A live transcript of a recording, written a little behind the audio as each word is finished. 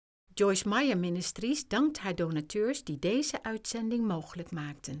Joyce Meyer Ministries dankt haar donateurs die deze uitzending mogelijk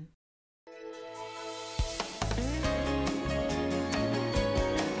maakten.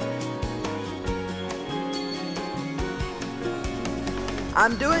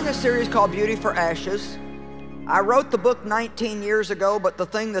 I'm doing a series called Beauty for Ashes. I wrote the book 19 years ago, but the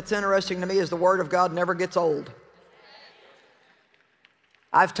thing that's interesting to me is the Word of God never gets old.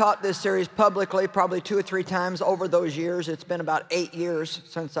 I've taught this series publicly probably 2 or 3 times over those years. It's been about 8 years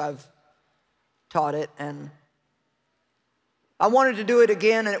since I've taught it, and I wanted to do it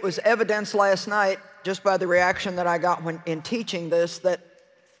again, and it was evidenced last night just by the reaction that I got when in teaching this, that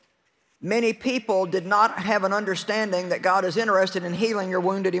many people did not have an understanding that God is interested in healing your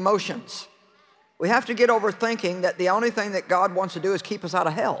wounded emotions. We have to get over thinking that the only thing that God wants to do is keep us out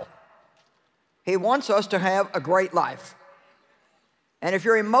of hell. He wants us to have a great life. And if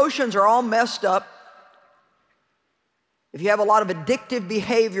your emotions are all messed up, if you have a lot of addictive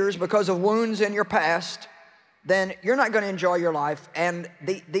behaviors because of wounds in your past, then you're not going to enjoy your life. And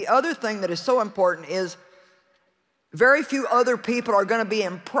the other thing that is so important is very few other people are going to be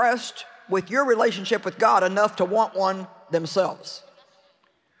impressed with your relationship with God enough to want one themselves.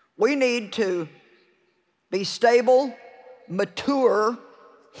 We need to be stable, mature,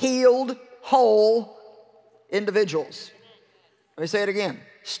 healed, whole individuals. Let me say it again.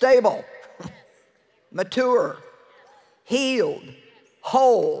 Stable, mature, healed,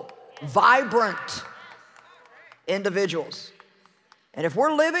 whole, vibrant individuals. And if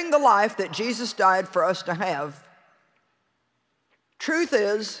we're living the life that Jesus died for us to have, truth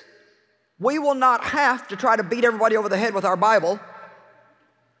is, we will not have to try to beat everybody over the head with our Bible.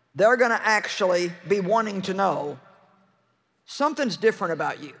 They're going to actually be wanting to know something's different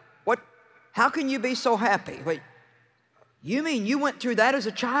about you. How can you be so happy? Wait, you mean you went through that as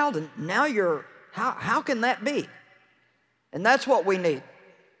a child and now how can that be? And that's what we need.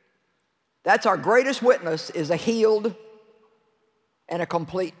 That's our greatest witness, is a healed and a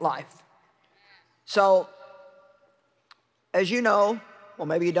complete life. So, as you know, well,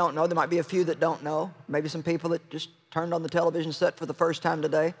 maybe you don't know, there might be a few that don't know, maybe some people that just turned on the television set for the first time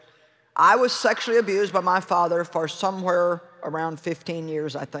today. I was sexually abused by my father for somewhere around 15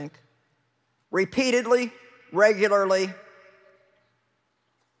 years, I think. Repeatedly, regularly,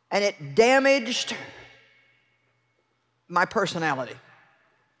 and it damaged my personality.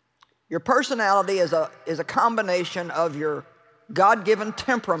 Your personality is a combination of your God-given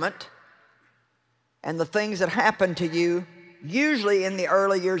temperament and the things that happen to you, usually in the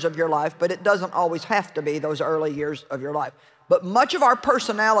early years of your life, but it doesn't always have to be those early years of your life. But much of our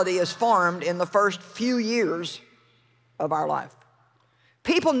personality is formed in the first few years of our life.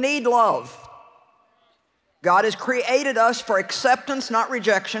 People need love. God has created us for acceptance, not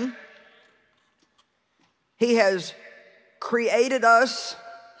rejection. He has created us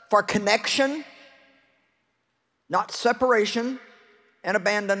for connection, not separation and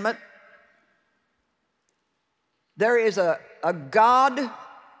abandonment. There is a God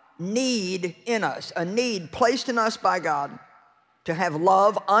need in us, a need placed in us by God to have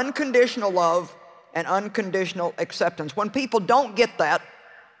love, unconditional love, and unconditional acceptance. When people don't get that,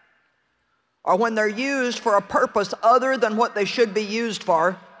 or when they're used for a purpose other than what they should be used for,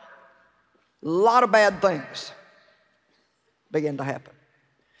 a lot of bad things begin to happen.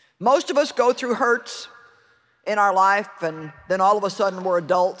 Most of us go through hurts in our life, and then all of a sudden we're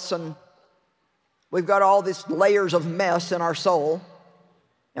adults and we've got all these layers of mess in our soul,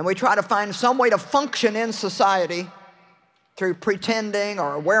 and we try to find some way to function in society through pretending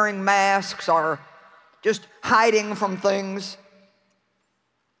or wearing masks or just hiding from things.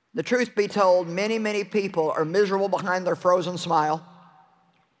 The truth be told, many, many people are miserable behind their frozen smile,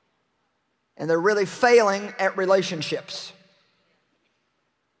 and they're really failing at relationships.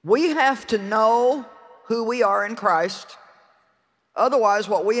 We have to know who we are in Christ. Otherwise,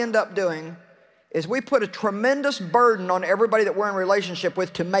 what we end up doing is we put a tremendous burden on everybody that we're in relationship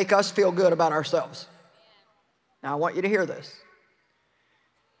with to make us feel good about ourselves. Now, I want you to hear this.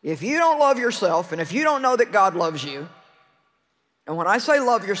 If you don't love yourself, and if you don't know that God loves you, and when I say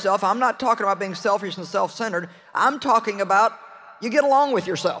love yourself, I'm not talking about being selfish and self-centered. I'm talking about you get along with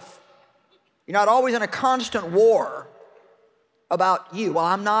yourself. You're not always in a constant war about you. Well,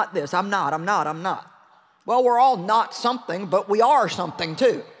 I'm not this, I'm not. Well, we're all not something, but we are something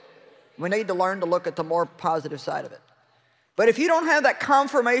too. We need to learn to look at the more positive side of it. But if you don't have that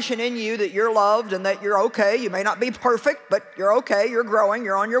confirmation in you that you're loved and that you're okay, you may not be perfect, but you're okay, you're growing,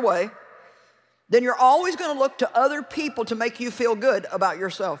 you're on your way, then you're always going to look to other people to make you feel good about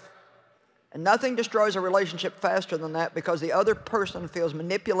yourself. And nothing destroys a relationship faster than that, because the other person feels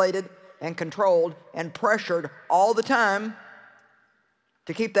manipulated and controlled and pressured all the time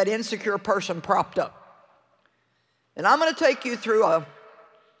to keep that insecure person propped up. And I'm going to take you through a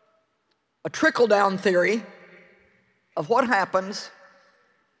trickle-down theory of what happens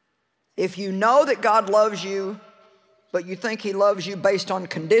if you know that God loves you, but you think He loves you based on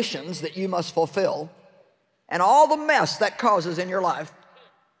conditions that you must fulfill, and all the mess that causes in your life.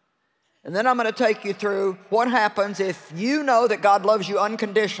 And then I'm going to take you through what happens if you know that God loves you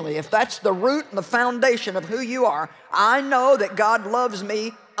unconditionally. If that's the root and the foundation of who you are, I know that God loves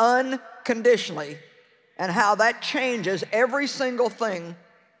me unconditionally, and how that changes every single thing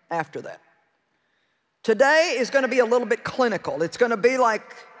after that. Today is going to be a little bit clinical. It's going to be like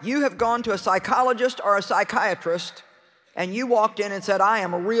you have gone to a psychologist or a psychiatrist and you walked in and said, I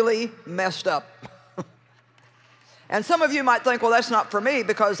am really messed up. And some of you might think, well, that's not for me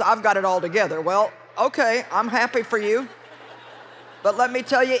because I've got it all together. Well, okay, I'm happy for you. But let me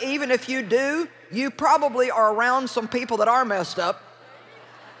tell you, even if you do, you probably are around some people that are messed up.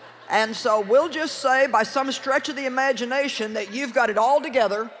 And so we'll just say by some stretch of the imagination that you've got it all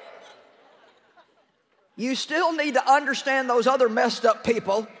together. You still need to understand those other messed up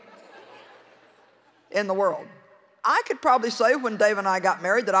people in the world. I could probably say when Dave and I got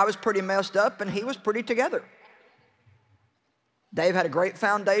married that I was pretty messed up and he was pretty together. Dave had a great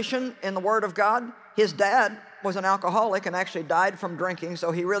foundation in the Word of God. His dad was an alcoholic and actually died from drinking,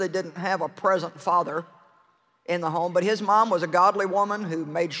 so he really didn't have a present father in the home. But his mom was a godly woman who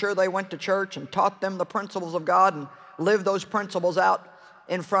made sure they went to church and taught them the principles of God and lived those principles out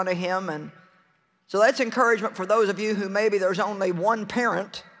in front of him. And so that's encouragement for those of you who maybe there's only one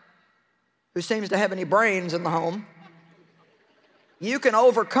parent who seems to have any brains in the home. You can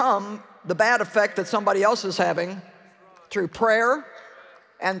overcome the bad effect that somebody else is having through prayer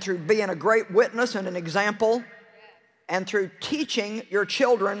and through being a great witness and an example and through teaching your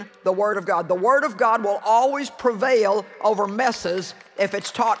children the Word of God. The Word of God will always prevail over messes if it's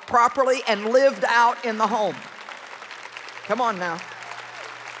taught properly and lived out in the home. Come on now.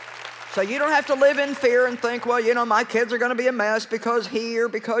 So you don't have to live in fear and think, well, you know, my kids are going to be a mess because he or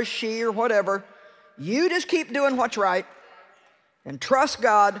because she or whatever. You just keep doing what's right and trust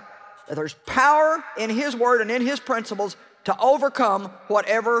God that there's power in His Word and in His principles to overcome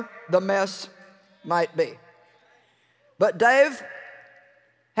whatever the mess might be. But Dave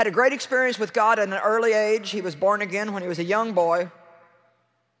had a great experience with God at an early age. He was born again when he was a young boy.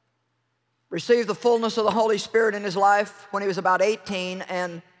 Received the fullness of the Holy Spirit in his life when he was about 18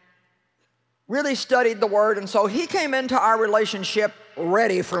 and really studied the Word. And so he came into our relationship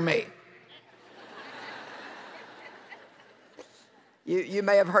ready for me. You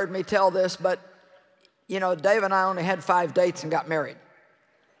may have heard me tell this, but you know, Dave and I only had 5 dates and got married.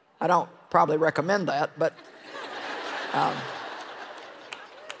 I don't probably recommend that, but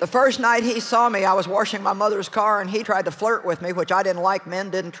the first night he saw me, I was washing my mother's car and he tried to flirt with me, which I didn't like men,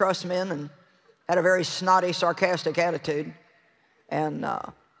 didn't trust men, and had a very snotty, sarcastic attitude. And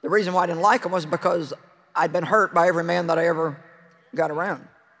the reason why I didn't like him was because I'd been hurt by every man that I ever got around.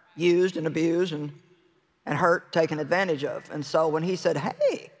 Used and abused and hurt, taken advantage of. And so when he said,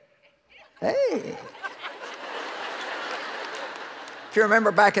 hey. If you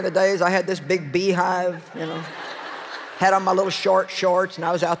remember back in the days, I had this big beehive, you know, had on my little short shorts, and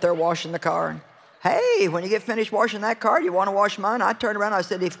I was out there washing the car. And, hey, when you get finished washing that car, do you want to wash mine? I turned around and I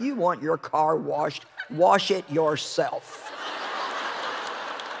said, if you want your car washed, wash it yourself.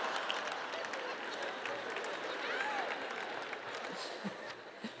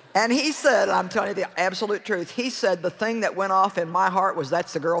 And he said, I'm telling you the absolute truth, he said the thing that went off in my heart was,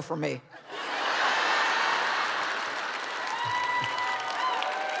 that's the girl for me.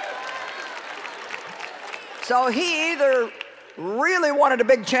 So he either really wanted a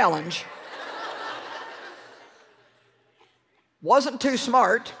big challenge, wasn't too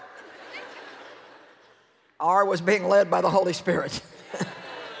smart, or was being led by the Holy Spirit.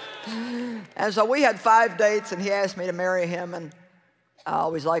 And so we had 5 dates and he asked me to marry him, and I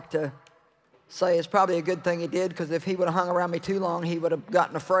always like to say it's probably a good thing he did, because if he would have hung around me too long, he would have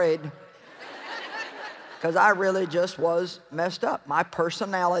gotten afraid. Because I really just was messed up. My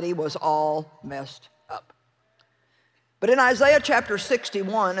personality was all messed up. But in Isaiah chapter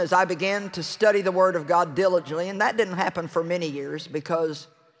 61, as I began to study the Word of God diligently, and that didn't happen for many years because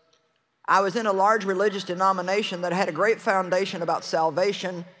I was in a large religious denomination that had a great foundation about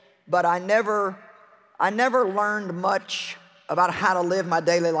salvation, but I never learned much about how to live my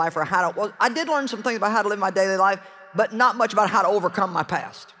daily life, or how to, well, I did learn some things about how to live my daily life, but not much about how to overcome my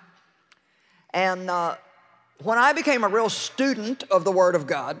past. And when I became a real student of the Word of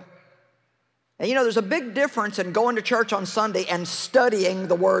God, and you know, there's a big difference in going to church on Sunday and studying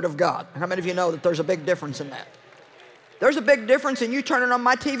the Word of God. How many of you know that there's a big difference in that? There's a big difference in you turning on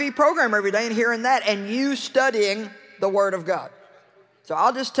my TV program every day and hearing that and you studying the Word of God. So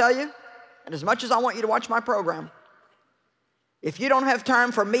I'll just tell you, and as much as I want you to watch my program, if you don't have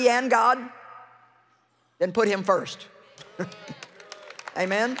time for me and God, then put Him first.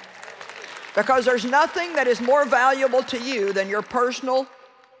 Amen? Because there's nothing that is more valuable to you than your personal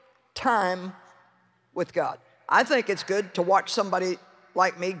time with God. I think it's good to watch somebody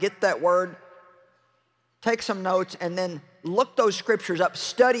like me get that Word, take some notes, and then look those scriptures up,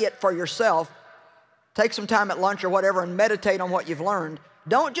 study it for yourself, take some time at lunch or whatever and meditate on what you've learned.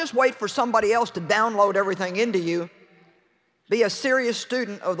 Don't just wait for somebody else to download everything into you. Be a serious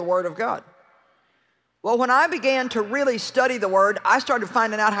student of the Word of God. Well, when I began to really study the Word, I started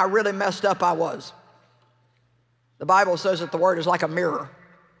finding out how really messed up I was. The Bible says that the Word is like a mirror.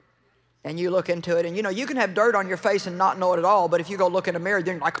 And you look into it, and you know, you can have dirt on your face and not know it at all, but if you go look in the mirror,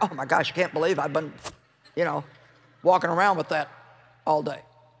 then you're like, oh my gosh, I can't believe I've been, you know, walking around with that all day.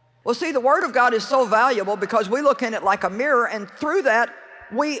 Well, see, the Word of God is so valuable because we look in it like a mirror, and through that,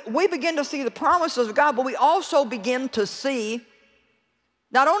 we begin to see the promises of God, but we also begin to see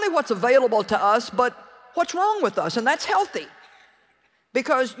not only what's available to us, but what's wrong with us, and that's healthy.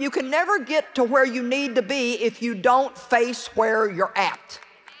 Because you can never get to where you need to be if you don't face where you're at.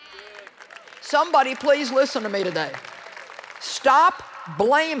 Somebody please listen to me today. Stop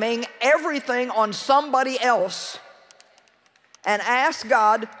blaming everything on somebody else and ask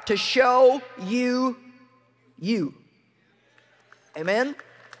God to show you you. Amen?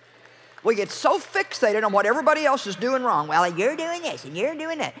 We get so fixated on what everybody else is doing wrong. Well, you're doing this and you're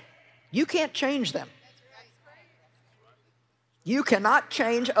doing that. You can't change them. You cannot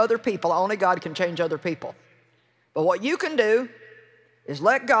change other people. Only God can change other people. But what you can do is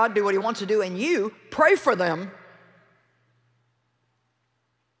let God do what He wants to do, and you pray for them,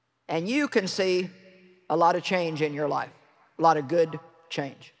 and you can see a lot of change in your life, a lot of good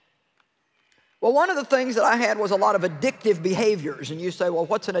change. Well, one of the things that I had was a lot of addictive behaviors, and you say, well,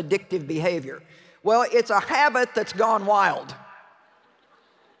 what's an addictive behavior? Well, it's a habit that's gone wild.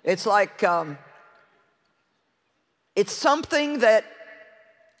 It's like, it's something that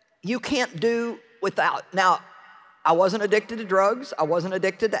you can't do without. Now, I wasn't addicted to drugs, I wasn't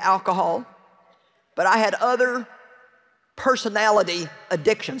addicted to alcohol, but I had other personality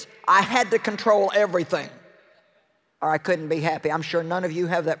addictions. I had to control everything, or I couldn't be happy. I'm sure none of you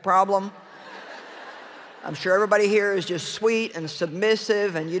have that problem. I'm sure everybody here is just sweet and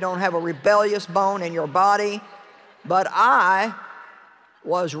submissive, and you don't have a rebellious bone in your body, but I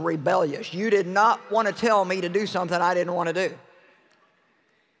was rebellious. You did not want to tell me to do something I didn't want to do.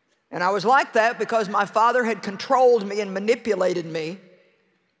 And I was like that because my father had controlled me and manipulated me.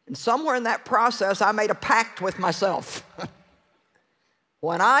 And somewhere in that process, I made a pact with myself.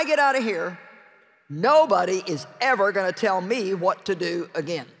 When I get out of here, nobody is ever going to tell me what to do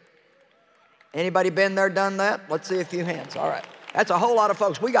again. Anybody been there, done that? Let's see a few hands. All right. That's a whole lot of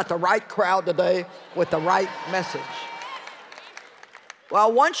folks. We got the right crowd today with the right message.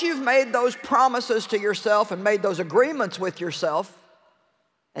 Well, once you've made those promises to yourself and made those agreements with yourself,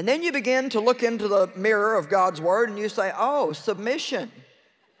 and then you begin to look into the mirror of God's Word and you say, oh, submission.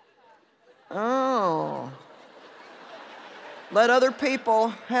 Oh. Let other people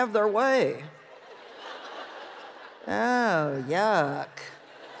have their way. Oh, yuck.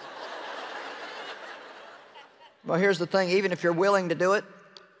 Well, here's the thing. Even if you're willing to do it,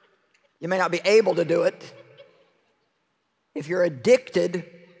 you may not be able to do it if you're addicted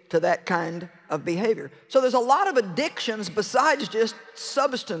to that kind of behavior. So there's a lot of addictions besides just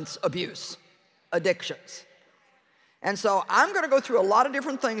substance abuse addictions. And so I'm going to go through a lot of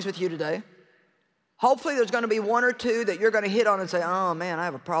different things with you today. Hopefully there's going to be one or two that you're going to hit on and say, oh man, I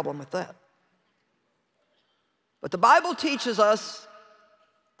have a problem with that. But the Bible teaches us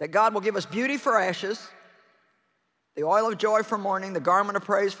that God will give us beauty for ashes, the oil of joy for mourning, the garment of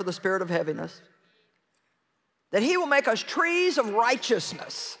praise for the spirit of heaviness, that He will make us trees of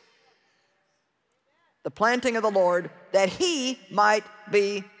righteousness, the planting of the Lord, that He might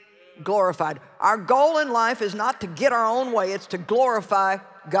be glorified. Our goal in life is not to get our own way, it's to glorify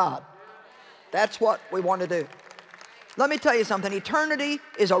God. That's what we want to do. Let me tell you something, eternity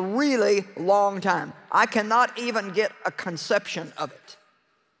is a really long time. I cannot even get a conception of it.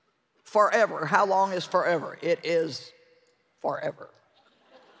 Forever, how long is forever? It is forever.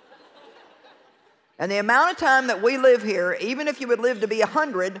 And the amount of time that we live here, even if you would live to be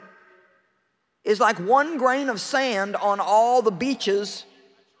 100, is like one grain of sand on all the beaches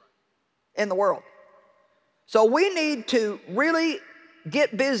in the world. So we need to really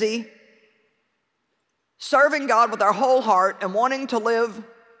get busy serving God with our whole heart and wanting to live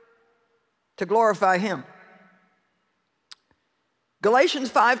to glorify Him. Galatians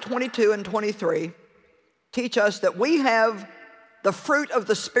 5:22 and 23 teach us that we have the fruit of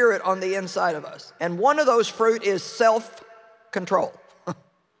the Spirit on the inside of us. And one of those fruit is self-control.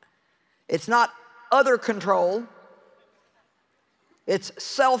 It's not other control, it's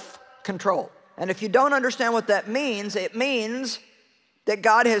self-control. And if you don't understand what that means, it means that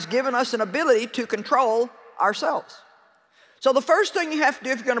God has given us an ability to control ourselves. So the first thing you have to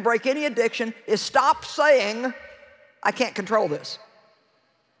do if you're going to break any addiction is stop saying, I can't control this.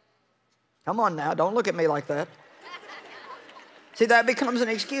 Come on now, don't look at me like that. See, that becomes an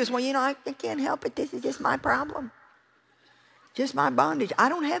excuse. Well, you know, I can't help it. This is just my problem. Just my bondage. I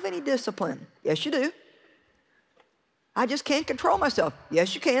don't have any discipline. Yes, you do. I just can't control myself.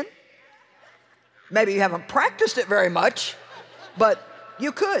 Yes, you can. Maybe you haven't practiced it very much, but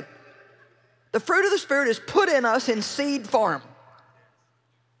you could. The fruit of the Spirit is put in us in seed form.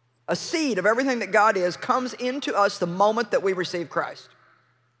 A seed of everything that God is comes into us the moment that we receive Christ.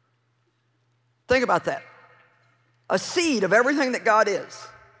 Think about that. A seed of everything that God is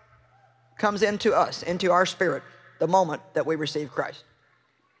comes into us, into our spirit, the moment that we receive Christ.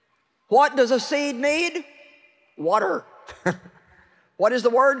 What does a seed need? Water. What is the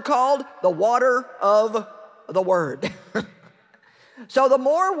word called? The water of the word. So the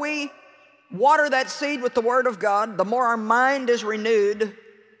more we water that seed with the word of God, the more our mind is renewed,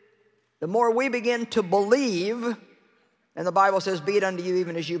 the more we begin to believe. And the Bible says, be it unto you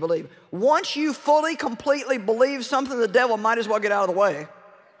even as you believe. Once you fully, completely believe something, the devil might as well get out of the way,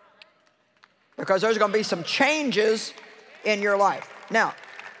 because there's going to be some changes in your life. Now,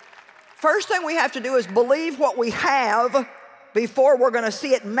 first thing we have to do is believe what we have before we're going to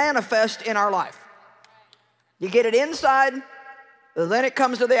see it manifest in our life. You get it inside, then it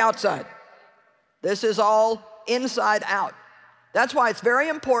comes to the outside. This is all inside out. That's why it's very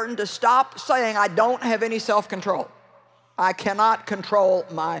important to stop saying, I don't have any self-control. I cannot control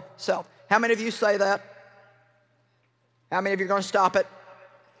myself. How many of you say that? How many of you are going to stop it?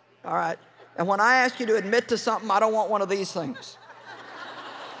 All right. And when I ask you to admit to something, I don't want one of these things.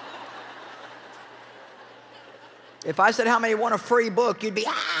 If I said, how many want a free book, you'd be,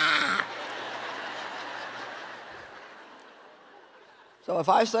 ah! So if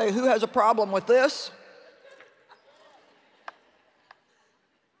I say, who has a problem with this?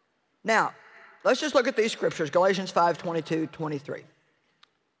 Now, let's just look at these scriptures, Galatians 5:22, 23.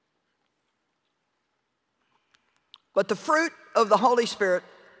 But the fruit of the Holy Spirit,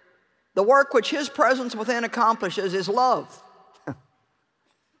 the work which His presence within accomplishes, is love,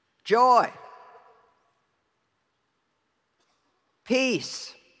 joy,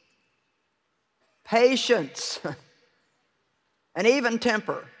 peace, patience, an even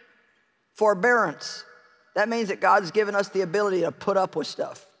temper, forbearance. That means that God's given us the ability to put up with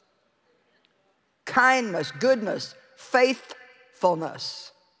stuff. Kindness, goodness,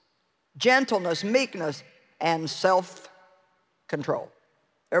 faithfulness, gentleness, meekness, and self-control.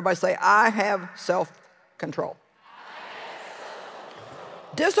 Everybody say, I have self-control.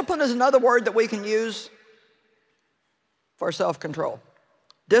 Discipline is another word that we can use for self-control.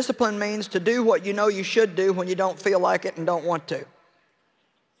 Discipline means to do what you know you should do when you don't feel like it and don't want to.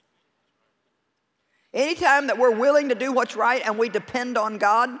 Anytime that we're willing to do what's right and we depend on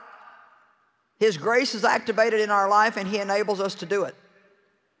God, His grace is activated in our life and He enables us to do it.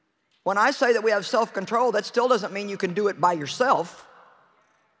 When I say that we have self-control, that still doesn't mean you can do it by yourself,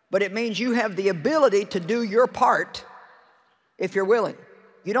 but it means you have the ability to do your part if you're willing.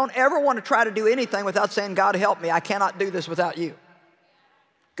 You don't ever want to try to do anything without saying, God help me, I cannot do this without you.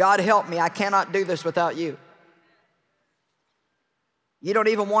 God help me, I cannot do this without you. You don't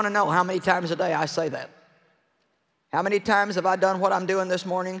even want to know how many times a day I say that. How many times have I done what I'm doing this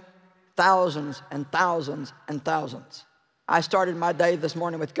morning? Thousands and thousands and thousands. I started my day this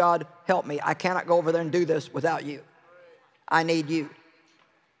morning with, God, help me. I cannot go over there and do this without you. I need you.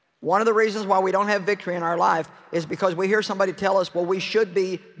 One of the reasons why we don't have victory in our life is because we hear somebody tell us, well, we should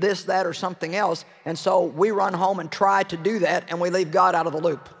be this, that, or something else, and so we run home and try to do that, and we leave God out of the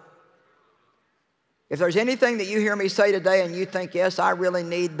loop. If there's anything that you hear me say today and you think, yes, I really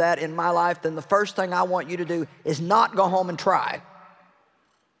need that in my life, then the first thing I want you to do is not go home and try.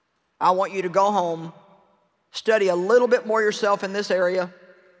 I want you to go home, study a little bit more yourself in this area,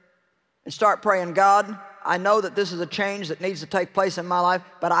 and start praying, God, I know that this is a change that needs to take place in my life,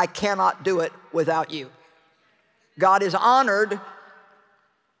 but I cannot do it without you. God is honored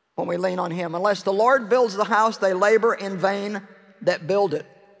when we lean on Him. Unless the Lord builds the house, they labor in vain that build it.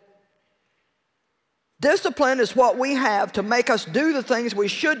 Discipline is what we have to make us do the things we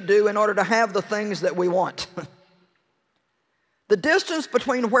should do in order to have the things that we want. The distance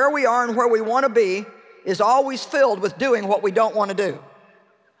between where we are and where we want to be is always filled with doing what we don't want to do.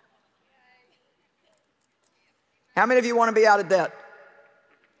 How many of you want to be out of debt?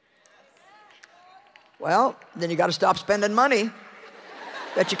 Well, then you got to stop spending money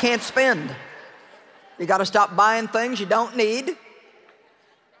that you can't spend. You got to stop buying things you don't need.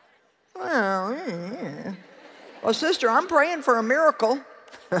 Well, yeah. Well, sister, I'm praying for a miracle.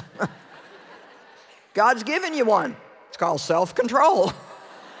 God's given you one. It's called self-control.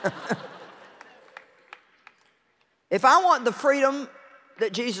 If I want the freedom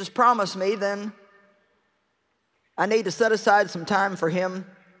that Jesus promised me, then I need to set aside some time for Him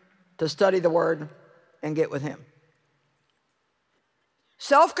to study the Word and get with Him.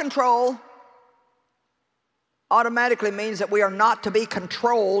 Self-control automatically means that we are not to be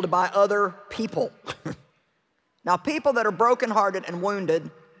controlled by other people. Now, people that are brokenhearted and wounded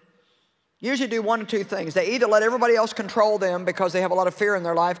usually do one of two things. They either let everybody else control them because they have a lot of fear in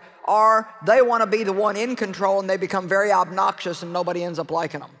their life, or they want to be the one in control and they become very obnoxious and nobody ends up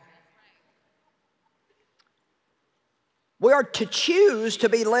liking them. We are to choose to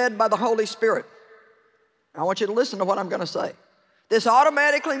be led by the Holy Spirit. I want you to listen to what I'm going to say. This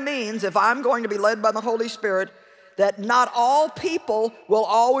automatically means, if I'm going to be led by the Holy Spirit, that not all people will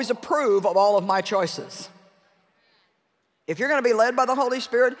always approve of all of my choices. If you're going to be led by the Holy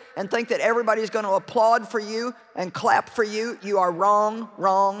Spirit and think that everybody's going to applaud for you and clap for you, you are wrong,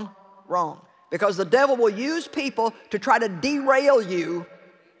 wrong, wrong. Because the devil will use people to try to derail you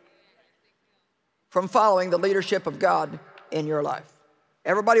from following the leadership of God in your life.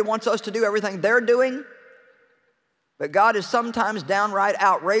 Everybody wants us to do everything they're doing, but God is sometimes downright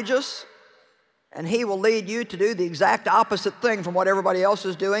outrageous, and He will lead you to do the exact opposite thing from what everybody else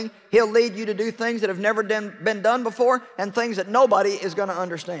is doing. He'll lead you to do things that have never been done before and things that nobody is going to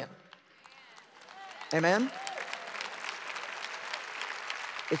understand. Amen?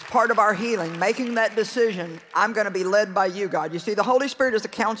 It's part of our healing, making that decision, I'm going to be led by you, God. You see, the Holy Spirit is a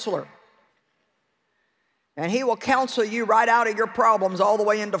counselor. And He will counsel you right out of your problems all the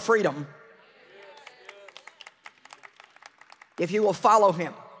way into freedom if you will follow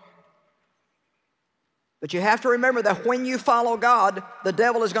Him. But you have to remember that when you follow God, the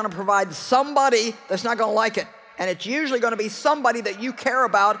devil is going to provide somebody that's not going to like it. And it's usually going to be somebody that you care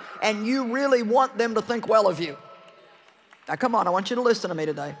about and you really want them to think well of you. Now come on, I want you to listen to me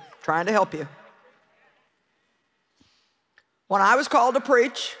today. I'm trying to help you. When I was called to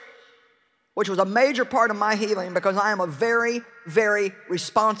preach, which was a major part of my healing because I am a very, very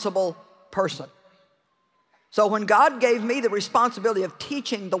responsible person. So when God gave me the responsibility of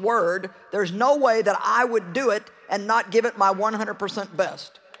teaching the Word, there's no way that I would do it and not give it my 100%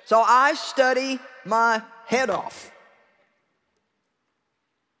 best. So I study my head off.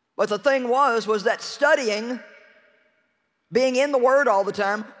 But the thing was that studying, being in the Word all the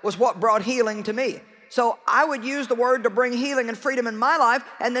time, was what brought healing to me. So I would use the Word to bring healing and freedom in my life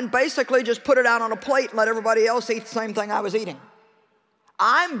and then basically just put it out on a plate and let everybody else eat the same thing I was eating.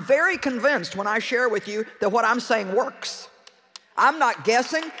 I'm very convinced when I share with you that what I'm saying works. I'm not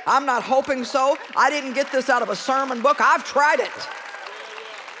guessing. I'm not hoping so. I didn't get this out of a sermon book. I've tried it.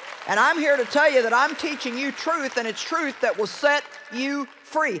 And I'm here to tell you that I'm teaching you truth, and it's truth that will set you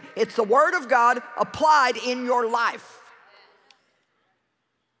free. It's the Word of God applied in your life.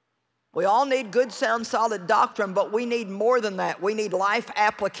 We all need good, sound, solid doctrine, but we need more than that. We need life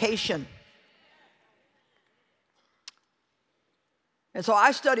application. And so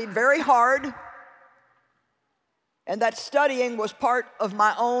I studied very hard, and that studying was part of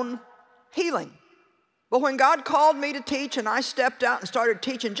my own healing. But when God called me to teach and I stepped out and started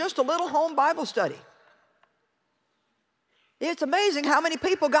teaching just a little home Bible study, it's amazing how many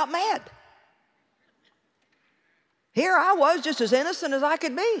people got mad. Here I was just as innocent as I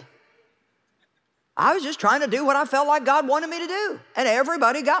could be. I was just trying to do what I felt like God wanted me to do, and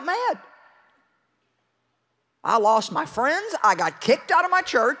everybody got mad. I lost my friends. I got kicked out of my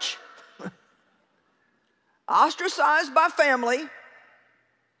church, ostracized by family, and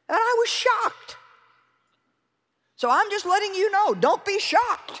I was shocked. So I'm just letting you know, don't be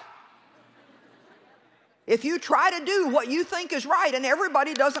shocked. If you try to do what you think is right and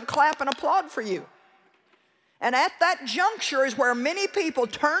everybody doesn't clap and applaud for you. And at that juncture is where many people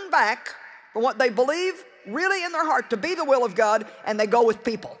turn back from what they believe really in their heart to be the will of God, and they go with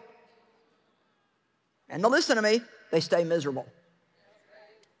people. And now listen to me, they stay miserable.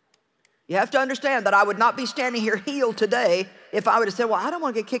 You have to understand that I would not be standing here healed today if I would have said, well, I don't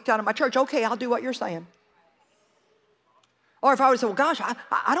want to get kicked out of my church. Okay, I'll do what you're saying. Or if I would have said, well, gosh,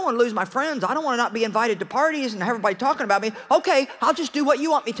 I don't want to lose my friends. I don't want to not be invited to parties and have everybody talking about me. Okay, I'll just do what you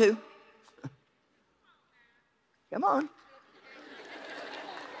want me to. Come on.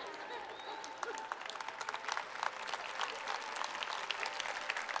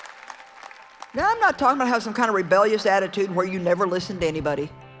 Now, I'm not talking about having some kind of rebellious attitude where you never listen to anybody.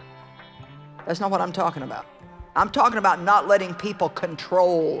 That's not what I'm talking about. I'm talking about not letting people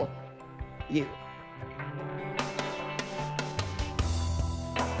control you.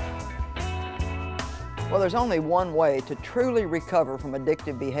 Well, there's only one way to truly recover from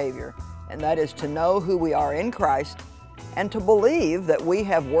addictive behavior, and that is to know who we are in Christ and to believe that we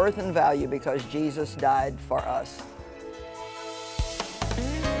have worth and value because Jesus died for us.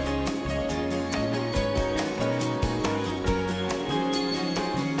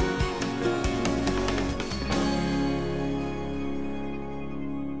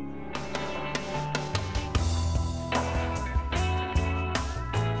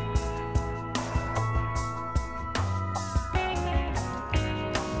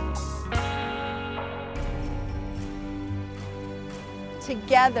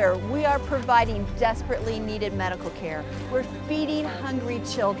 Together, we are providing desperately needed medical care. We're feeding hungry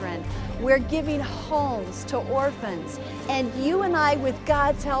children. We're giving homes to orphans. And you and I, with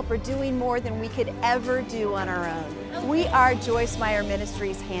God's help, are doing more than we could ever do on our own. We are Joyce Meyer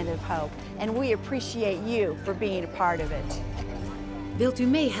Ministries Hand of Hope, and we appreciate you for being a part of it. Wilt u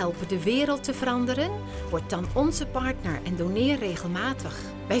meehelpen de wereld te veranderen? Word dan onze partner en doneer regelmatig.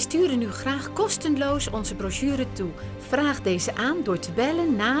 Wij sturen u graag kostenloos onze brochure toe. Vraag deze aan door te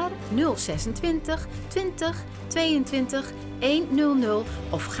bellen naar 026 20 22 100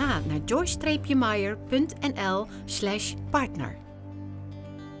 of ga naar joyce-meyer.nl/partner.